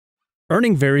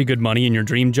Earning very good money in your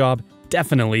dream job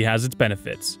definitely has its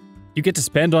benefits. You get to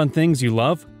spend on things you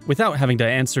love without having to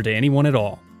answer to anyone at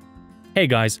all. Hey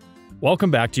guys,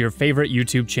 welcome back to your favorite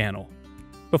YouTube channel.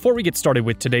 Before we get started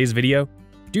with today's video,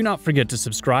 do not forget to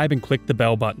subscribe and click the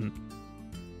bell button.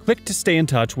 Click to stay in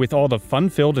touch with all the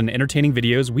fun-filled and entertaining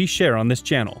videos we share on this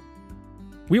channel.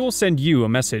 We will send you a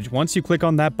message once you click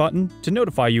on that button to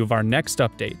notify you of our next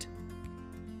update.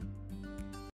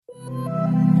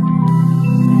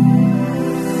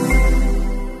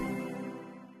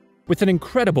 With an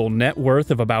incredible net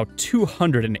worth of about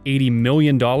 $280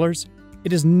 million,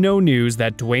 it is no news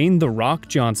that Dwayne The Rock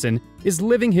Johnson is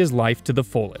living his life to the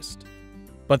fullest.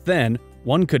 But then,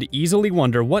 one could easily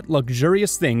wonder what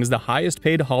luxurious things the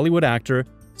highest-paid Hollywood actor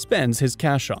spends his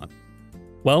cash on.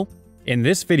 Well, in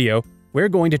this video, we're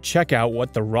going to check out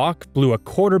what The Rock blew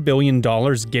 $250 million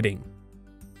getting.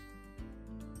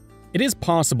 It is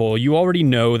possible you already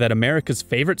know that America's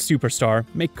favorite superstar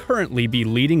may currently be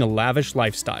leading a lavish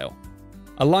lifestyle.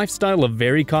 A lifestyle of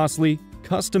very costly,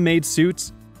 custom-made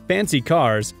suits, fancy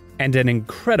cars, and an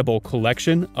incredible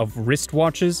collection of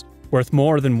wristwatches worth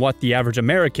more than what the average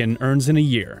American earns in a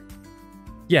year.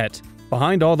 Yet,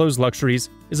 behind all those luxuries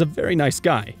is a very nice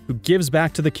guy who gives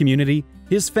back to the community,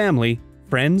 his family,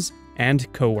 friends,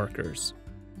 and co-workers.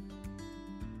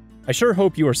 I sure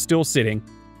hope you are still sitting,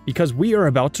 because we are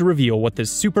about to reveal what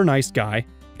this super nice guy,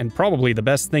 and probably the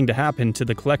best thing to happen to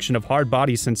the collection of hard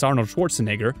bodies since Arnold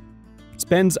Schwarzenegger,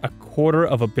 spends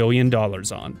 $250 million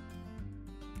on.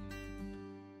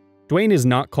 Dwayne is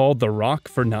not called The Rock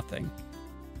for nothing.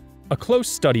 A close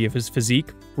study of his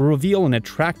physique will reveal an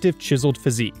attractive, chiseled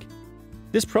physique.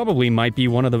 This probably might be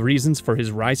one of the reasons for his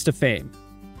rise to fame.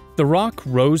 The Rock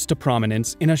rose to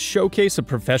prominence in a showcase of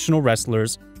professional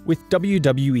wrestlers with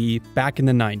WWE back in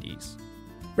the 90s.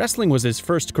 Wrestling was his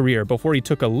first career before he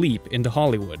took a leap into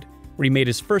Hollywood, where he made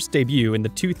his first debut in the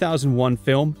 2001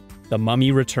 film The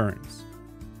Mummy Returns.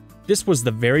 This was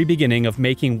the very beginning of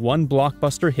making one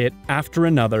blockbuster hit after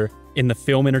another in the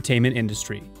film entertainment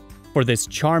industry for this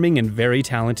charming and very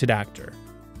talented actor.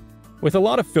 With a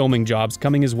lot of filming jobs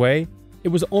coming his way, it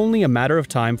was only a matter of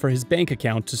time for his bank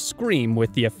account to scream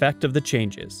with the effect of the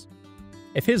changes.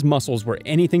 If his muscles were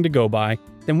anything to go by,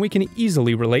 then we can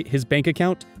easily relate his bank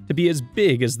account to be as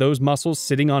big as those muscles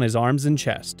sitting on his arms and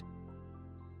chest.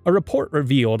 A report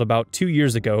revealed about 2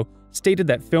 years ago stated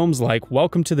that films like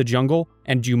Welcome to the Jungle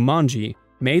and Jumanji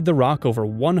made The Rock over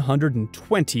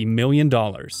 $120 million.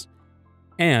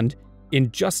 And,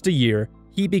 in just a year,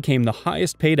 he became the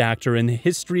highest-paid actor in the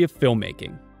history of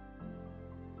filmmaking.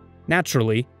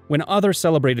 Naturally, when other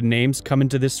celebrated names come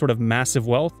into this sort of massive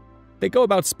wealth, they go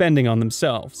about spending on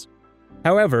themselves.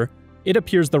 However, it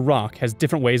appears The Rock has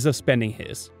different ways of spending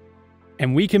his.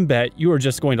 And we can bet you are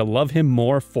just going to love him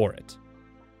more for it.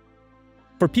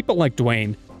 For people like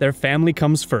Dwayne, their family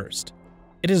comes first.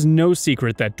 It is no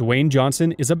secret that Dwayne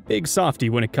Johnson is a big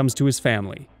softie when it comes to his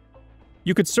family.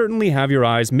 You could certainly have your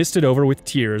eyes misted over with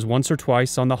tears once or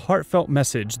twice on the heartfelt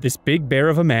message this big bear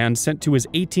of a man sent to his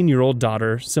 18-year-old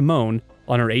daughter, Simone,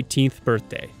 on her 18th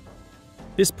birthday.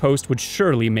 This post would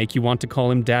surely make you want to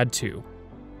call him Dad too.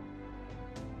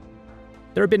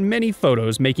 There have been many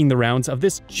photos making the rounds of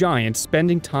this giant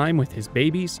spending time with his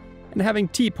babies and having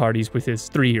tea parties with his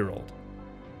 3-year-old.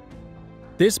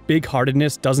 This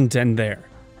big-heartedness doesn't end there.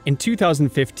 In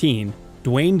 2015,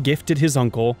 Dwayne gifted his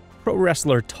uncle, pro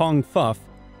wrestler Tong Fuff,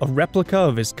 a replica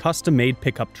of his custom-made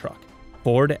pickup truck,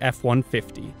 Ford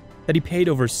F-150, that he paid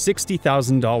over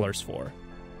 $60,000 for.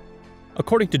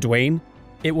 According to Dwayne,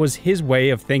 it was his way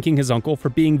of thanking his uncle for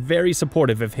being very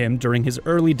supportive of him during his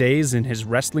early days in his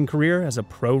wrestling career as a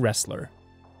pro wrestler.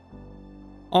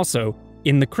 Also,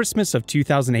 in the Christmas of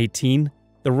 2018,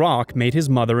 The Rock made his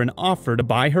mother an offer to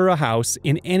buy her a house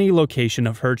in any location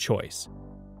of her choice.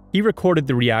 He recorded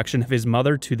the reaction of his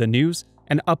mother to the news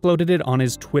and uploaded it on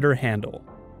his Twitter handle.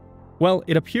 Well,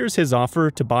 it appears his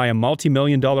offer to buy a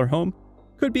multi-million-dollar home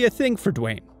could be a thing for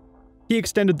Dwayne. He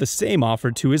extended the same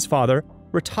offer to his father,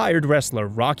 retired wrestler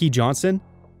Rocky Johnson,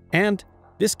 and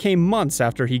this came months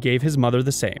after he gave his mother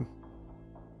the same.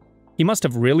 He must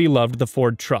have really loved the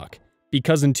Ford truck,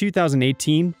 because in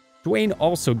 2018, Dwayne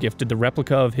also gifted the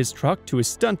replica of his truck to his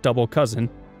stunt double cousin,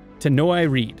 Tanoi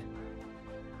Reed.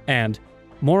 And,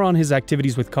 more on his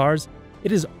activities with cars,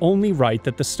 it is only right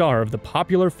that the star of the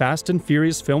popular Fast and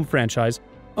Furious film franchise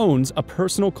owns a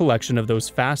personal collection of those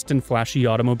fast and flashy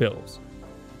automobiles.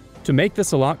 To make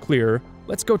this a lot clearer,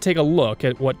 let's go take a look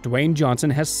at what Dwayne Johnson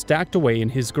has stacked away in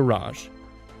his garage.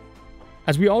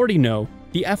 As we already know,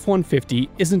 the F-150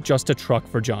 isn't just a truck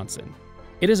for Johnson.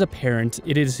 It is apparent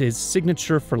it is his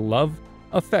signature for love,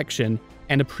 affection,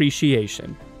 and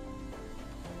appreciation.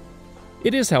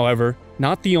 It is, however,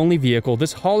 not the only vehicle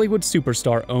this Hollywood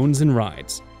superstar owns and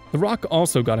rides. The Rock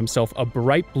also got himself a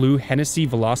bright blue Hennessy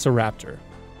Velociraptor.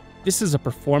 This is a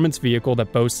performance vehicle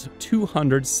that boasts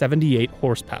 278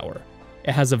 horsepower.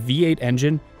 It has a V8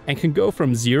 engine and can go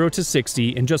from 0 to 60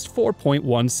 in just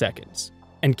 4.1 seconds.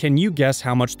 And can you guess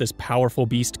how much this powerful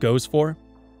beast goes for?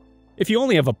 If you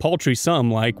only have a paltry sum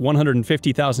like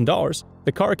 $150,000,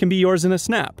 the car can be yours in a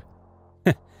snap.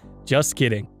 Just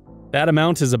kidding. That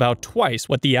amount is about twice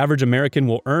what the average American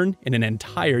will earn in an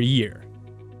entire year.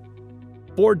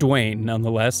 For Dwayne,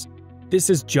 nonetheless, this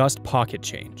is just pocket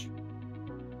change.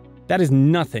 That is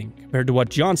nothing compared to what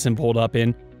Johnson pulled up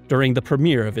in during the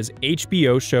premiere of his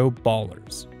HBO show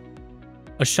Ballers.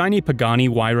 A shiny Pagani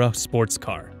Huayra sports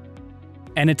car.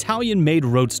 An Italian-made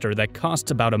roadster that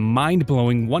costs about a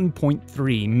mind-blowing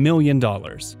 $1.3 million.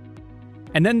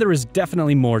 And then there is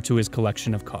definitely more to his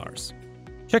collection of cars.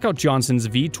 Check out Johnson's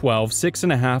V12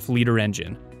 6.5-liter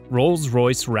engine,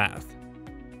 Rolls-Royce Wrath.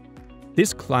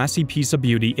 This classy piece of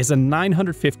beauty is a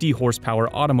 950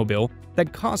 horsepower automobile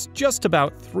that costs just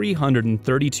about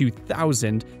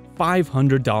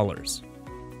 $332,500.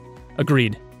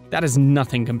 Agreed, that is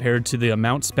nothing compared to the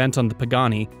amount spent on the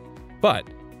Pagani, but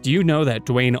do you know that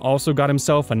Dwayne also got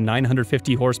himself a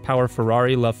 950 horsepower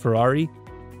Ferrari LaFerrari,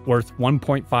 worth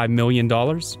 $1.5 million?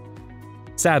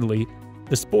 Sadly,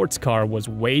 the sports car was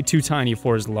way too tiny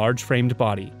for his large-framed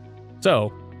body,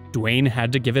 so Dwayne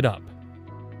had to give it up.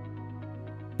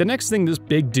 The next thing this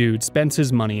big dude spends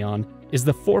his money on is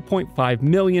the $4.5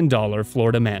 million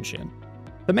Florida mansion.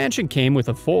 The mansion came with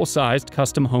a full-sized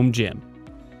custom home gym.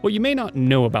 What you may not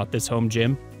know about this home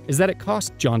gym is that it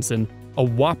cost Johnson a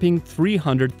whopping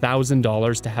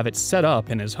 $300,000 to have it set up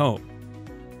in his home.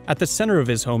 At the center of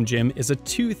his home gym is a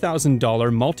 $2,000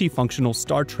 multifunctional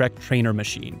Star Trek trainer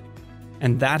machine.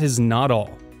 And that is not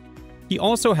all. He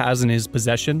also has in his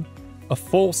possession a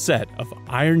full set of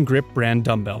Iron Grip brand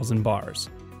dumbbells and bars.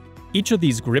 Each of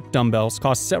these grip dumbbells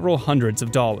cost several hundreds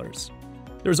of dollars.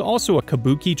 There's also a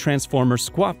Kabuki Transformer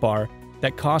squat bar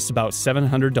that costs about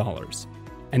 $700.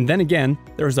 And then again,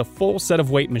 there is a full set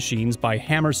of weight machines by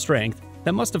Hammer Strength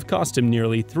that must have cost him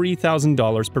nearly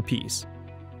 $3,000 per piece.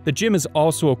 The gym is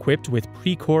also equipped with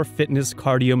Precor Fitness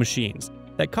cardio machines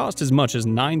that cost as much as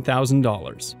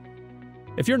 $9,000.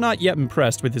 If you're not yet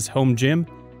impressed with his home gym,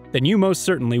 then you most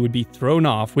certainly would be thrown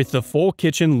off with the full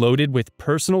kitchen loaded with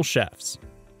personal chefs.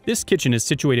 This kitchen is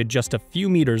situated just a few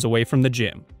meters away from the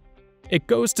gym. It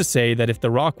goes to say that if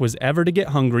The Rock was ever to get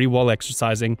hungry while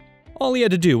exercising, all he had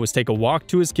to do was take a walk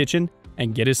to his kitchen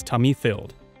and get his tummy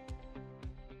filled.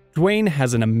 Dwayne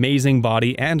has an amazing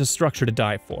body and a structure to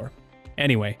die for.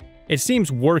 Anyway, it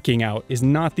seems working out is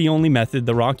not the only method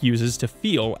The Rock uses to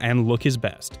feel and look his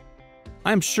best.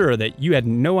 I'm sure that you had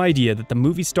no idea that the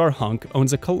movie star hunk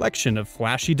owns a collection of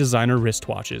flashy designer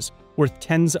wristwatches worth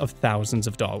tens of thousands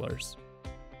of dollars.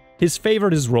 His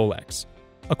favorite is Rolex.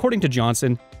 According to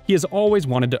Johnson, he has always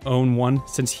wanted to own one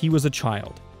since he was a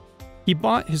child. He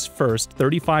bought his first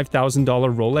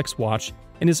 $35,000 Rolex watch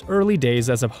in his early days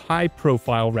as a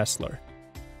high-profile wrestler.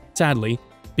 Sadly,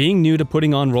 being new to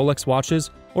putting on Rolex watches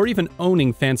or even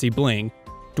owning fancy bling,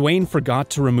 Dwayne forgot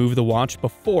to remove the watch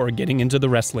before getting into the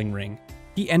wrestling ring.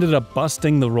 He ended up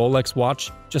busting the Rolex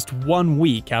watch just 1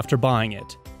 week after buying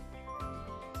it.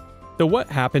 Though what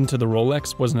happened to the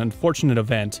Rolex was an unfortunate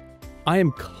event, I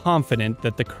am confident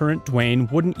that the current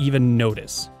Dwayne wouldn't even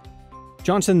notice.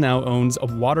 Johnson now owns a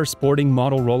water sporting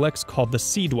model Rolex called the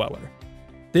Sea Dweller.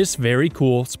 This very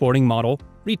cool sporting model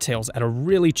retails at a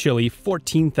really chilly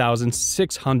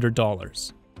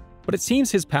 $14,600. But it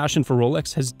seems his passion for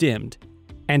Rolex has dimmed,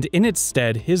 and in its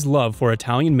stead, his love for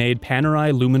Italian-made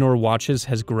Panerai Luminor watches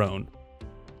has grown.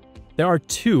 There are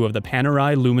two of the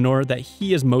Panerai Luminor that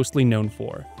he is mostly known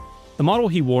for. The model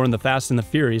he wore in the Fast and the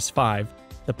Furious 5,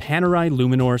 the Panerai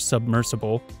Luminor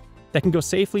Submersible, that can go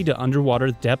safely to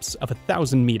underwater depths of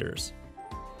 1,000 meters.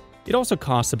 It also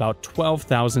costs about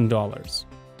 $12,000.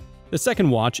 The second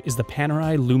watch is the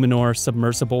Panerai Luminor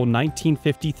Submersible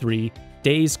 1953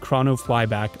 Days Chrono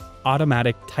Flyback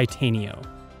Automatic Titanio.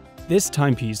 This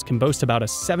timepiece can boast about a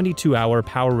 72-hour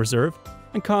power reserve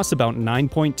and costs about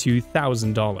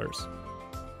 $9,200.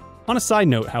 On a side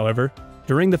note, however,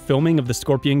 during the filming of The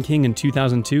Scorpion King in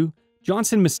 2002,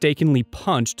 Johnson mistakenly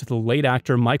punched the late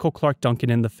actor Michael Clark Duncan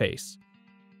in the face.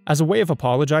 As a way of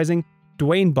apologizing,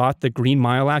 Dwayne bought the Green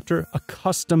Mile actor a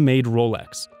custom-made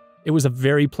Rolex. It was a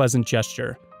very pleasant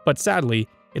gesture, but sadly,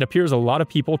 it appears a lot of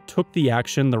people took the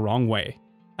action the wrong way,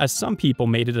 as some people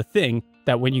made it a thing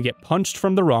that when you get punched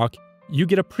from The Rock, you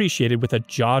get appreciated with a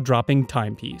jaw-dropping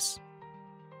timepiece.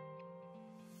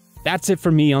 That's it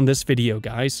for me on this video,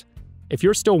 guys. If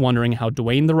you're still wondering how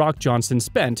Dwayne The Rock Johnson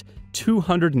spent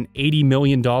 $280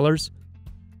 million,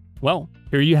 well,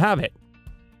 here you have it.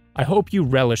 I hope you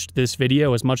relished this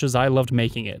video as much as I loved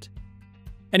making it.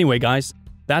 Anyway guys,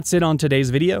 that's it on today's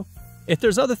video. If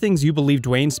there's other things you believe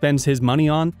Dwayne spends his money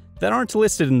on that aren't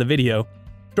listed in the video,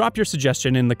 drop your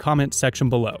suggestion in the comment section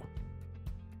below.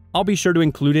 I'll be sure to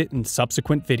include it in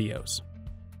subsequent videos.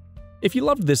 If you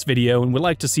loved this video and would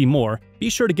like to see more, be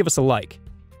sure to give us a like.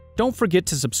 Don't forget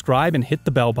to subscribe and hit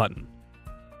the bell button.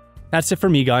 That's it for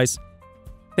me, guys.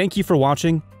 Thank you for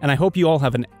watching, and I hope you all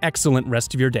have an excellent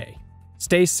rest of your day.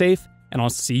 Stay safe, and I'll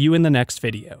see you in the next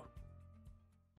video.